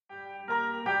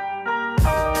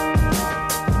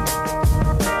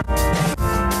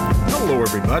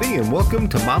everybody, and welcome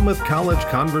to Monmouth College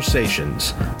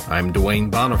Conversations. I'm Dwayne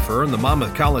Bonifer in the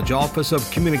Monmouth College Office of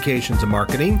Communications and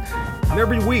Marketing. And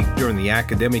every week during the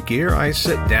academic year, I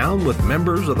sit down with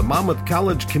members of the Monmouth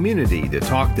College community to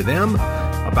talk to them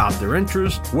about their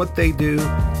interests, what they do,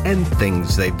 and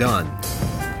things they've done.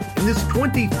 In this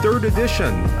 23rd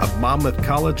edition of Monmouth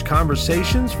College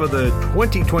Conversations for the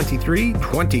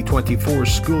 2023-2024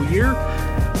 school year,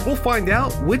 we'll find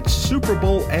out which Super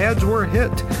Bowl ads were a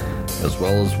hit, as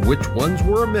well as which ones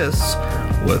were a miss,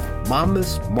 with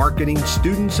Monmouth's marketing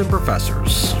students and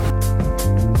professors.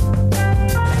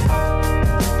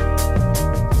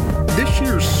 This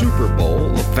year's Super Bowl,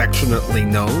 affectionately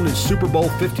known as Super Bowl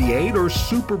 58 or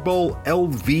Super Bowl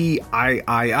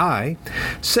LVIII,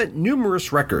 set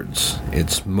numerous records.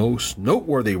 Its most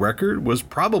noteworthy record was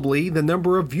probably the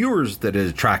number of viewers that it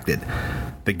attracted.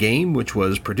 The game, which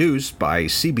was produced by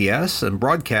CBS and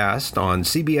broadcast on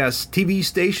CBS TV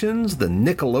stations, the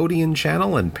Nickelodeon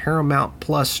channel, and Paramount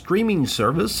Plus streaming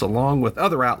service, along with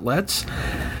other outlets,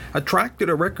 attracted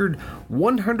a record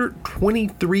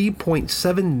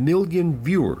 123.7 million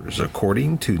viewers,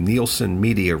 according to Nielsen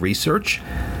Media Research.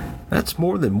 That's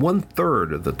more than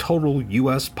one-third of the total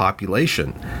U.S.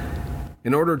 population.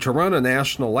 In order to run a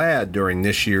national ad during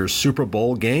this year's Super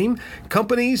Bowl game,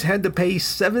 companies had to pay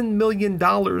 $7 million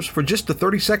for just a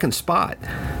 30-second spot.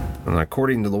 And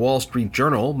according to the Wall Street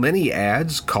Journal, many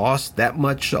ads cost that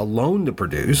much alone to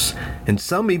produce, and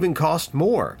some even cost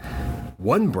more.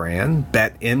 One brand,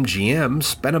 BetMGM,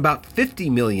 spent about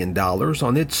 $50 million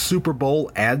on its Super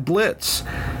Bowl ad blitz.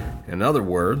 In other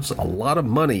words, a lot of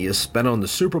money is spent on the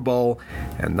Super Bowl,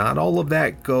 and not all of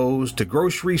that goes to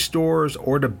grocery stores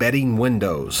or to betting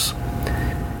windows.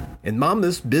 In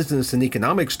Monmouth's Business and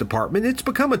Economics Department, it's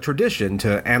become a tradition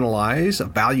to analyze,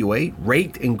 evaluate,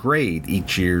 rate, and grade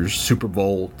each year's Super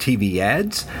Bowl TV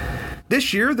ads.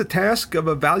 This year, the task of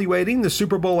evaluating the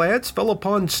Super Bowl ads fell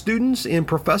upon students in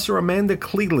Professor Amanda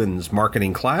Cleland's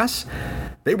marketing class.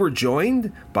 They were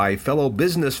joined by fellow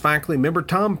business faculty member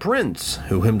Tom Prince,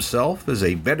 who himself is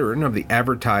a veteran of the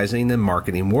advertising and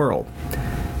marketing world.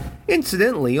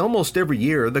 Incidentally, almost every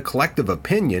year, the collective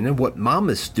opinion of what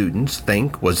Monmouth students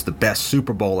think was the best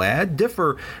Super Bowl ad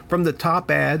differ from the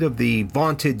top ad of the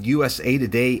vaunted USA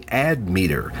Today ad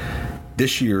meter.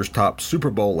 This year's top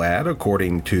Super Bowl ad,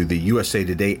 according to the USA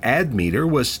Today ad meter,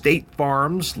 was State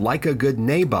Farm's Like a Good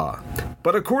Neighbor.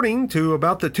 But according to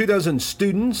about the 24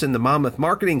 students in the Monmouth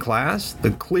marketing class,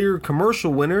 the clear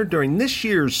commercial winner during this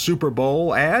year's Super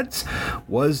Bowl ads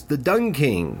was the Dun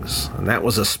Kings, and that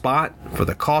was a spot for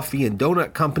the coffee and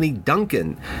donut company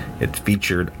Dunkin'. It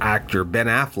featured actor Ben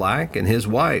Affleck and his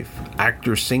wife,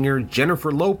 actor-singer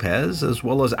Jennifer Lopez, as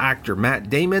well as actor Matt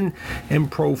Damon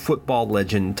and pro football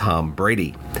legend Tom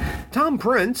Brady. Tom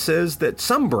Prince says that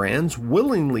some brands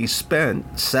willingly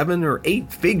spent 7 or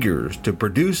 8 figures to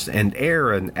produce and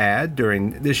air an ad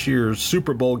during this year's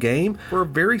Super Bowl game for a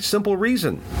very simple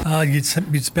reason. You'd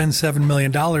spend $7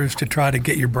 million to try to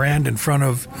get your brand in front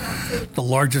of the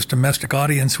largest domestic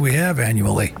audience we have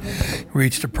annually.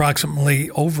 Reached approximately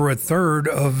over a third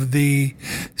of the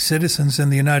citizens in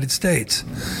the United States.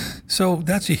 So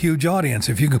that's a huge audience.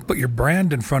 If you can put your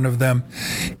brand in front of them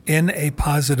in a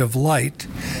positive light,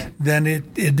 then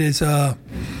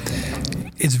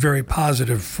it's very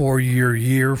positive for your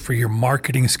year, for your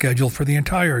marketing schedule for the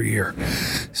entire year.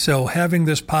 So having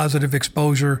this positive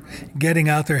exposure, getting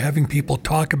out there, having people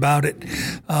talk about it,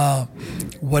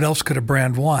 what else could a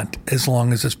brand want as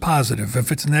long as it's positive?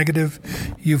 If it's negative,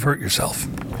 you've hurt yourself.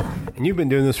 And you've been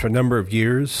doing this for a number of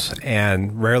years,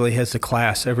 and rarely has the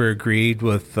class ever agreed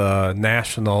with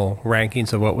national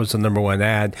rankings of what was the number one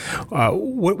ad.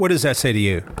 What does that say to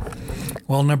you?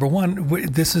 Well, number one,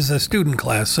 this is a student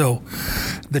class, so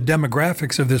the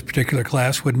demographics of this particular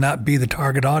class would not be the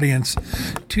target audience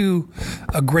to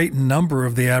a great number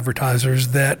of the advertisers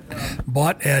that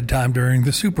bought ad time during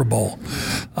the Super Bowl.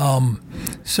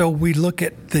 So we look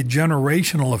at the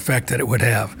generational effect that it would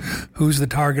have. Who's the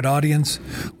target audience?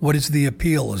 What is the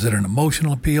appeal? Is it an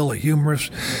emotional appeal, a humorous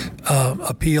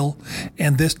appeal?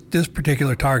 And this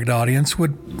particular target audience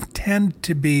would tend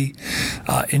to be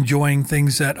enjoying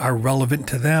things that are relevant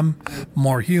to them,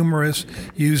 more humorous,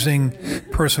 using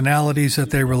personalities that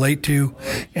they relate to,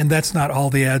 and that's not all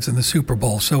the ads in the Super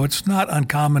Bowl. So it's not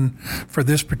uncommon for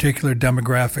this particular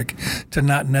demographic to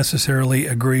not necessarily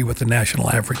agree with the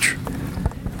national average.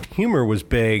 Humor was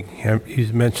big. You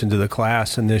mentioned to the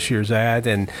class in this year's ad,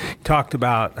 and talked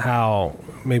about how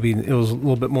maybe it was a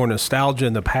little bit more nostalgia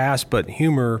in the past, but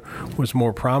humor was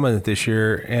more prominent this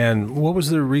year. And what was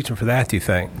the reason for that, do you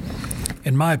think?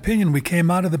 In my opinion, we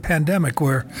came out of the pandemic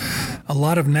where a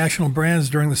lot of national brands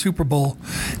during the Super Bowl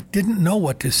didn't know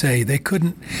what to say. They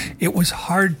couldn't. It was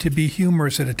hard to be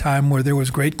humorous at a time where there was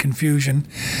great confusion,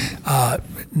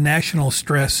 national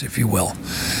stress, if you will.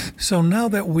 So now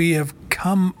that we have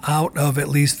come out of at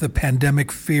least the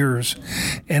pandemic fears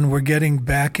and we're getting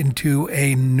back into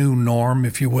a new norm,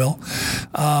 if you will,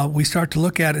 we start to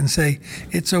look at it and say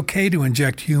it's okay to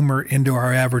inject humor into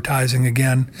our advertising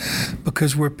again,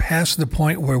 because we're past the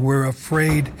point where we're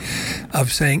afraid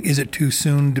of saying, is it too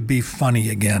soon to be funny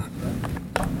again?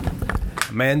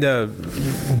 Amanda,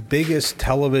 biggest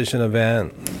television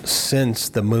event since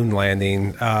the moon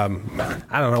landing. I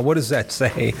don't know, what does that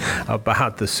say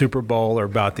about the Super Bowl or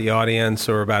about the audience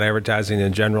or about advertising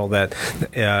in general that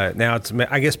now it's,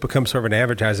 I guess, become sort of an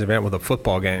advertising event with a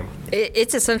football game?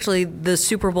 It's essentially the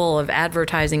Super Bowl of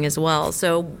advertising as well.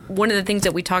 So one of the things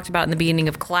that we talked about in the beginning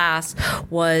of class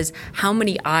was how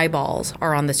many eyeballs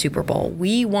are on the Super Bowl.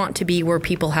 We want to be where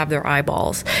people have their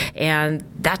eyeballs. And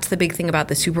that's the big thing about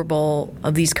the Super Bowl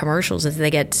of these commercials, is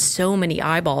they get so many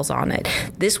eyeballs on it.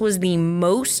 This was the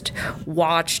most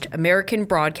watched American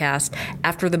broadcast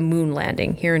after the moon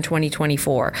landing here in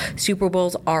 2024. Super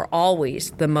Bowls are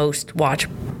always the most watched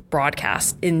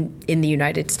broadcast in the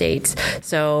United States.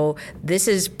 So this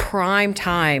is prime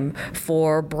time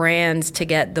for brands to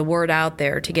get the word out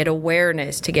there, to get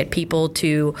awareness, to get people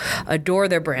to adore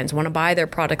their brands, want to buy their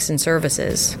products and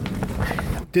services.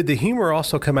 Did the humor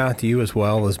also come out to you as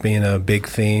well as being a big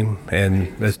theme?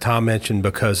 And as Tom mentioned,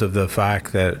 because of the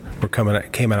fact that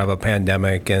came out of a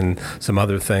pandemic and some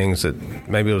other things, that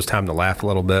maybe it was time to laugh a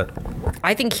little bit.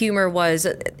 I think humor was,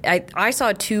 I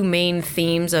saw two main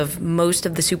themes of most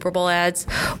of the Super Bowl ads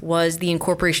was the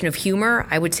incorporation of humor.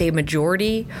 I would say a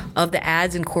majority of the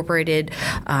ads incorporated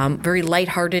very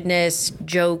lightheartedness,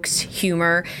 jokes,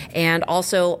 humor, and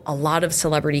also a lot of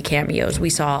celebrity cameos. We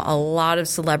saw a lot of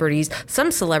celebrities, some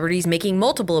celebrities making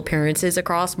multiple appearances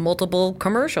across multiple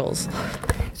commercials.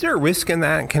 Is there a risk in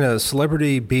that? Can a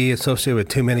celebrity be associated with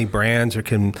too many brands, or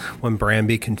can one brand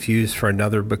be confused for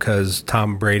another because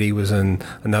Tom Brady was in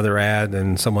another ad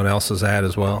and someone else's ad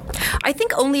as well? I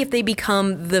think only if they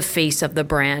become the face of the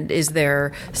brand is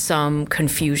there some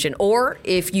confusion. Or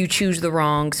if you choose the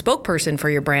wrong spokesperson for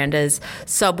your brand, as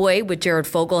Subway with Jared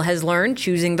Fogle has learned,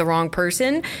 choosing the wrong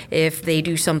person if they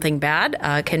do something bad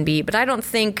can be. But I don't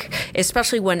think,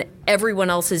 especially when everyone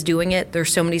else is doing it,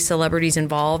 there's so many celebrities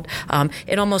involved,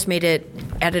 it almost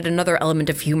added another element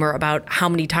of humor about how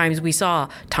many times we saw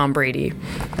Tom Brady.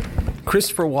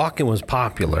 Christopher Walken was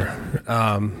popular.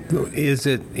 Is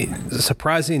it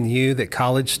surprising to you that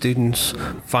college students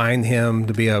find him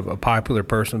to be a popular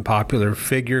person, popular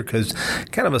figure? Because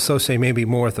kind of associate maybe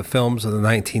more with the films of the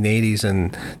 1980s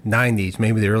and 90s,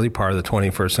 maybe the early part of the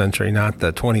 21st century, not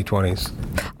the 2020s.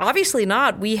 Obviously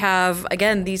not. We have,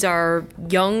 again, these are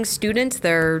young students.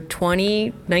 They're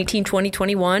 19, 20,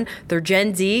 21. They're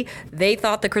Gen Z. They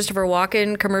thought the Christopher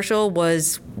Walken commercial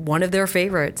was one of their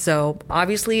favorites. So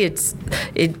obviously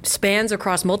it spans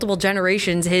across multiple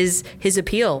generations, his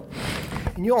appeal.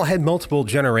 And you all had multiple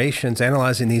generations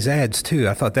analyzing these ads, too.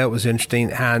 I thought that was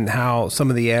interesting, and how some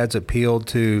of the ads appealed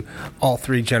to all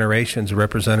three generations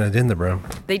represented in the room.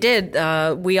 They did.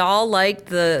 We all liked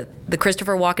the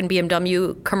Christopher Walken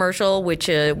BMW commercial, which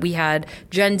we had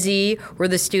Gen Z were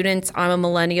the students. I'm a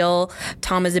millennial.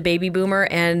 Tom is a baby boomer.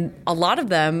 And a lot of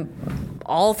them,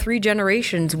 all three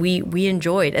generations, we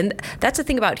enjoyed. And that's the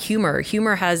thing about humor.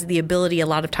 Humor has the ability a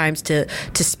lot of times to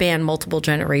span multiple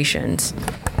generations.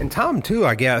 And Tom, too,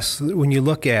 I guess, when you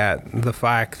look at the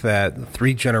fact that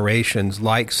three generations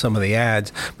like some of the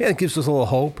ads, it gives us a little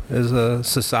hope as a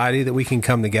society that we can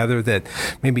come together, that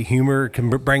maybe humor can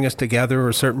bring us together,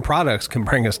 or certain products can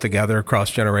bring us together across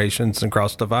generations and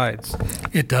across divides.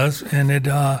 It does. And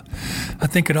I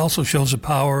think it also shows the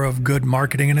power of good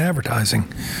marketing and advertising,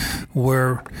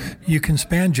 where you can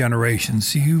span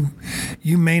generations. You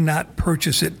may not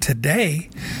purchase it today,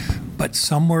 but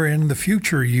somewhere in the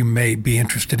future you may be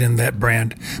interested in that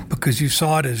brand because you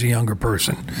saw it as a younger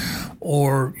person,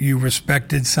 or you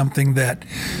respected something that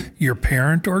your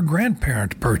parent or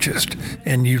grandparent purchased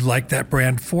and you like that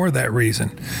brand for that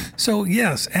reason. So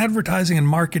yes, advertising and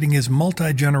marketing is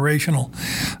multi-generational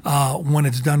when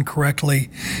it's done correctly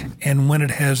and when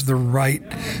it has the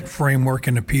right framework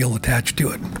and appeal attached to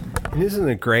it. And isn't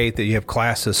it great that you have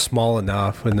classes small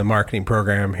enough in the marketing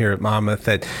program here at Monmouth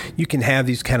that you can have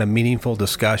these kind of meaningful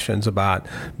discussions about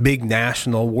big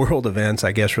national world events,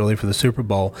 I guess, really, for the Super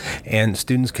Bowl, and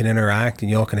students can interact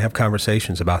and you all can have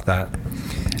conversations about that?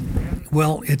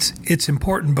 Well, it's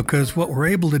important because what we're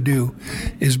able to do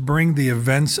is bring the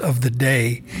events of the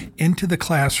day into the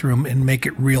classroom and make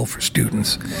it real for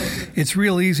students. It's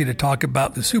real easy to talk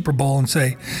about the Super Bowl and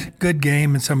say, good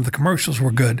game, and some of the commercials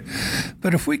were good.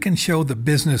 But if we can show the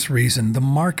business reason, the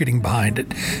marketing behind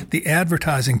it, the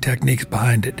advertising techniques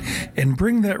behind it, and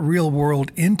bring that real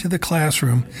world into the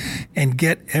classroom and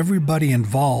get everybody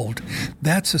involved,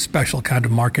 that's a special kind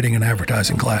of marketing and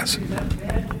advertising class.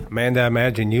 Amanda, I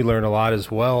imagine you learn a lot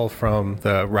as well from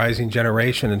the rising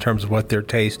generation in terms of what their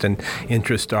taste and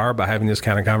interest are by having this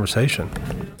kind of conversation.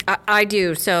 I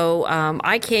do. So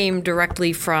I came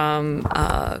directly from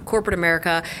corporate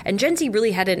America, and Gen Z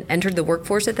really hadn't entered the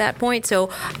workforce at that point. So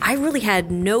I really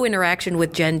had no interaction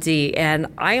with Gen Z, and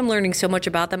I am learning so much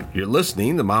about them. You're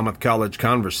listening to Monmouth College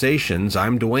Conversations.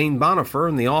 I'm Dwayne Bonifer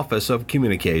in the Office of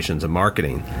Communications and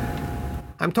Marketing.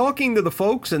 I'm talking to the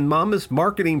folks in Monmouth's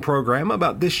marketing program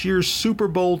about this year's Super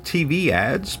Bowl TV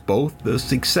ads, both the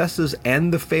successes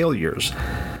and the failures.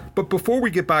 But before we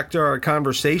get back to our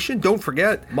conversation, don't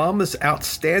forget, Monmouth's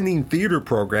outstanding theater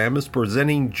program is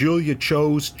presenting Julia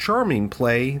Cho's charming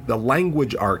play, The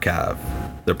Language Archive.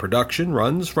 The production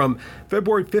runs from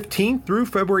February 15th through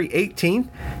February 18th,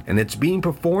 and it's being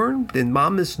performed in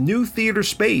Monmouth's new theater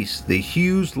space, the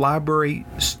Hughes Library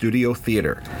Studio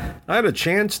Theater. I had a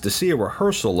chance to see a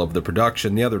rehearsal of the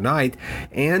production the other night,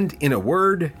 and in a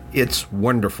word, it's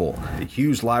wonderful. The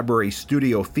Hughes Library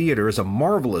Studio Theater is a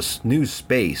marvelous new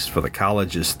space for the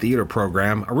college's theater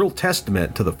program, a real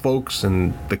testament to the folks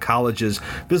in the college's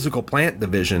physical plant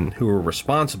division who are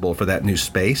responsible for that new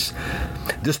space.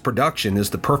 This production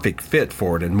is the perfect fit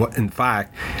for it, and in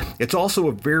fact, it's also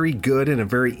a very good and a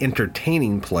very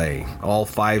entertaining play. All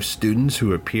 5 students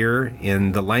who appear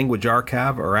in the Language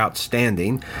Archive are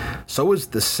outstanding. So is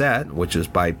the set, which is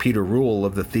by Peter Rule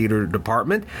of the theater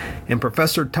department, and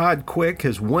Professor Todd Quick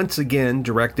has once again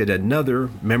directed another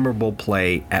memorable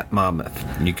play at Monmouth.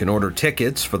 You can order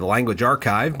tickets for the Language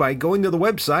Archive by going to the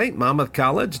website,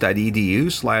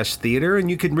 monmouthcollege.edu/theater,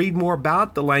 and you can read more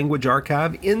about the Language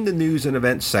Archive in the news and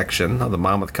events section of the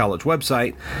Monmouth College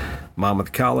website,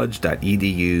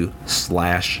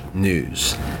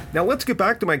 monmouthcollege.edu/news. Now let's get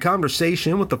back to my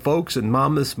conversation with the folks in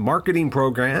Monmouth's marketing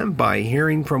program by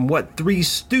hearing from what 3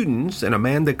 students in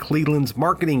Amanda Cleland's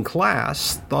marketing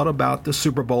class thought about the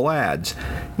Super Bowl ads,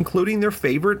 including their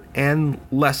favorite and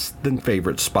less than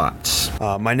favorite spots.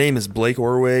 My name is Blake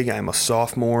Orwig. I'm a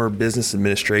sophomore business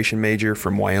administration major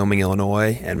from Wyoming,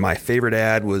 Illinois, and my favorite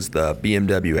ad was the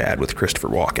BMW ad with Christopher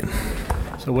Walken.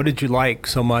 So what did you like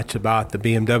so much about the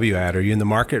BMW ad? Are you in the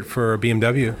market for a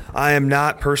BMW? I am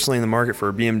not personally in the market for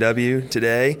a BMW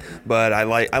today, but I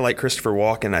like Christopher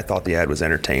Walken. I thought the ad was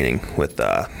entertaining with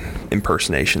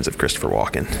impersonations of Christopher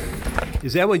Walken.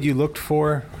 Is that what you looked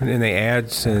for in the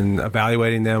ads and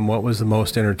evaluating them? What was the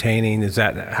most entertaining? Is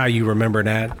that how you remember an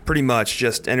ad? Pretty much.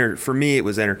 For me, it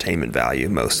was entertainment value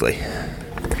mostly.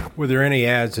 Were there any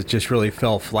ads that just really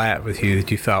fell flat with you that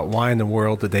you thought, why in the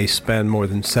world did they spend more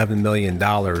than $7 million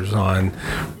on,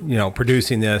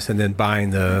 producing this and then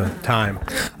buying the time?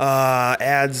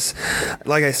 Ads,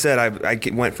 like I said, I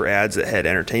went for ads that had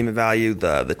entertainment value.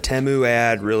 The Temu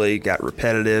ad really got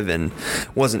repetitive and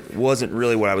wasn't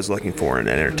really what I was looking for in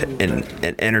an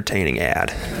entertaining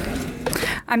ad.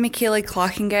 I'm Michaela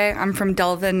Clockingay. I'm from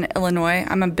Delvin, Illinois.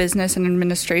 I'm a business and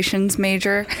administrations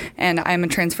major, and I'm a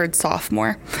transferred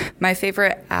sophomore. My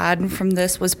favorite ad from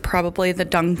this was probably the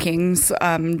Dunkin's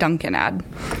Dunkin' ad.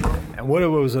 And what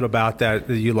was it about that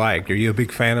you liked? Are you a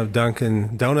big fan of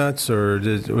Dunkin' Donuts, or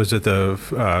was it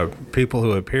the people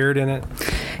who appeared in it?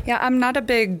 Yeah, I'm not a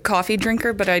big coffee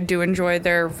drinker, but I do enjoy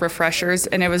their refreshers,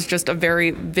 and it was just a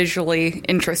very visually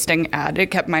interesting ad.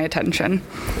 It kept my attention.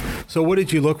 So what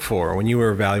did you look for when you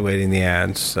were evaluating the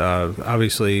ads?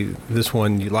 Obviously, this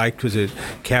one you liked because it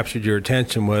captured your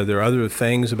attention. Were there other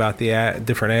things about the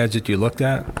different ads that you looked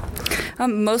at?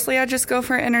 Mostly I just go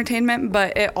for entertainment,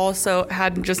 but it also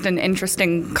had just an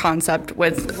interesting concept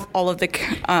with all of the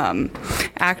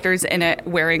actors in it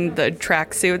wearing the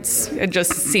tracksuits. It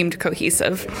just seemed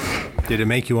cohesive. Did it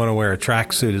make you want to wear a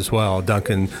tracksuit as well,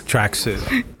 Duncan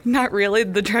tracksuit? Not really.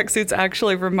 The tracksuits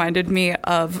actually reminded me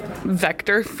of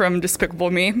Vector from Despicable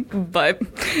Me, but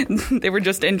they were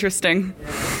just interesting.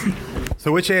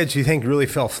 So which ads do you think really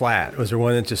fell flat? Was there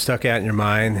one that just stuck out in your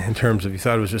mind in terms of you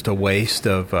thought it was just a waste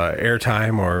of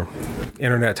airtime or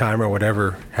internet time or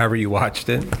whatever, however you watched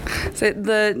it? So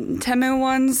the Temu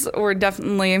ones were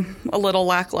definitely a little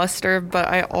lackluster, but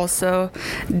I also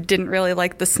didn't really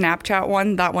like the Snapchat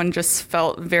one. That one just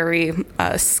felt very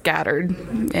scattered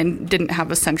and didn't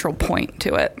have a central point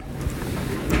to it.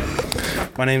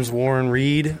 My name's Warren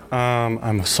Reed.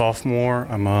 I'm a sophomore.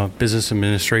 I'm a business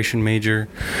administration major.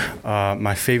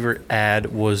 My favorite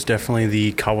ad was definitely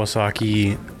the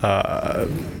Kawasaki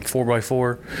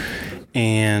 4x4.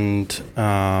 And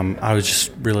I was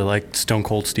just really like Stone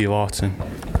Cold Steve Austin.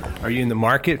 Are you in the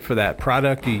market for that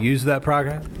product? Do you use that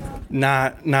product?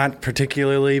 Not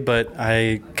particularly, but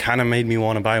I kind of made me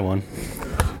want to buy one.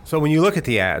 So when you look at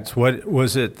the ads, what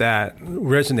was it that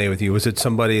resonated with you? Was it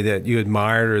somebody that you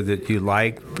admired or that you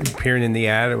liked appearing in the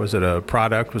ad? Or was it a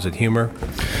product? Was it humor?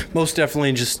 Most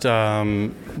definitely just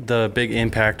the big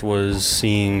impact was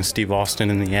seeing Steve Austin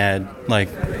in the ad. Like,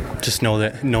 just know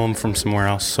him from somewhere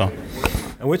else. So,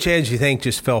 and which ads do you think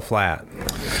just fell flat?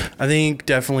 I think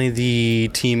definitely the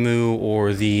Temu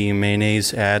or the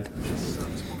mayonnaise ad.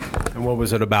 And what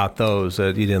was it about those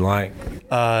that you didn't like?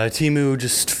 Temu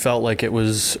just felt like it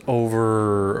was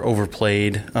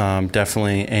overplayed,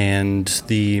 definitely, and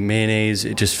the mayonnaise,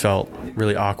 it just felt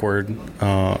really awkward,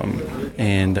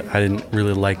 and I didn't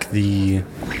really like the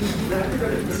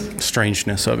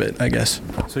strangeness of it, I guess.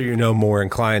 So you're no more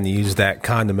inclined to use that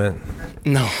condiment?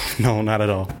 No, not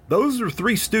at all. Those are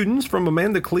 3 students from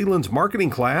Amanda Cleland's marketing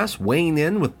class weighing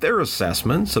in with their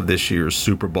assessments of this year's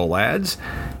Super Bowl ads.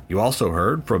 You also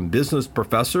heard from business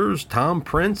professors Tom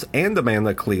Prince and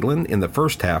Amanda Cleland in the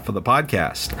first half of the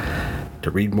podcast.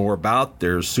 To read more about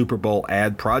their Super Bowl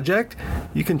ad project,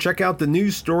 you can check out the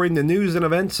news story in the news and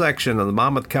events section of the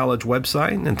Monmouth College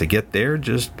website. And to get there,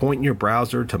 just point your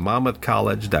browser to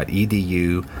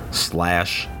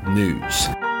monmouthcollege.edu/news.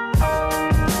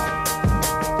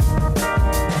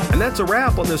 And that's a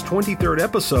wrap on this 23rd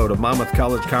episode of Monmouth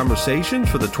College Conversations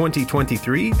for the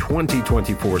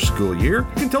 2023-2024 school year.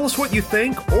 You can tell us what you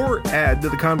think or add to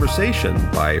the conversation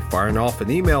by firing off an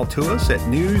email to us at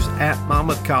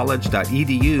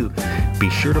news@monmouthcollege.edu. Be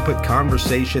sure to put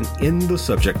conversation in the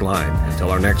subject line.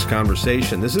 Until our next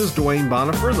conversation, this is Dwayne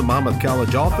Bonifer, the Monmouth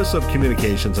College Office of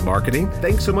Communications and Marketing.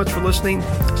 Thanks so much for listening.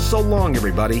 So long,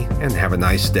 everybody, and have a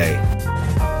nice day.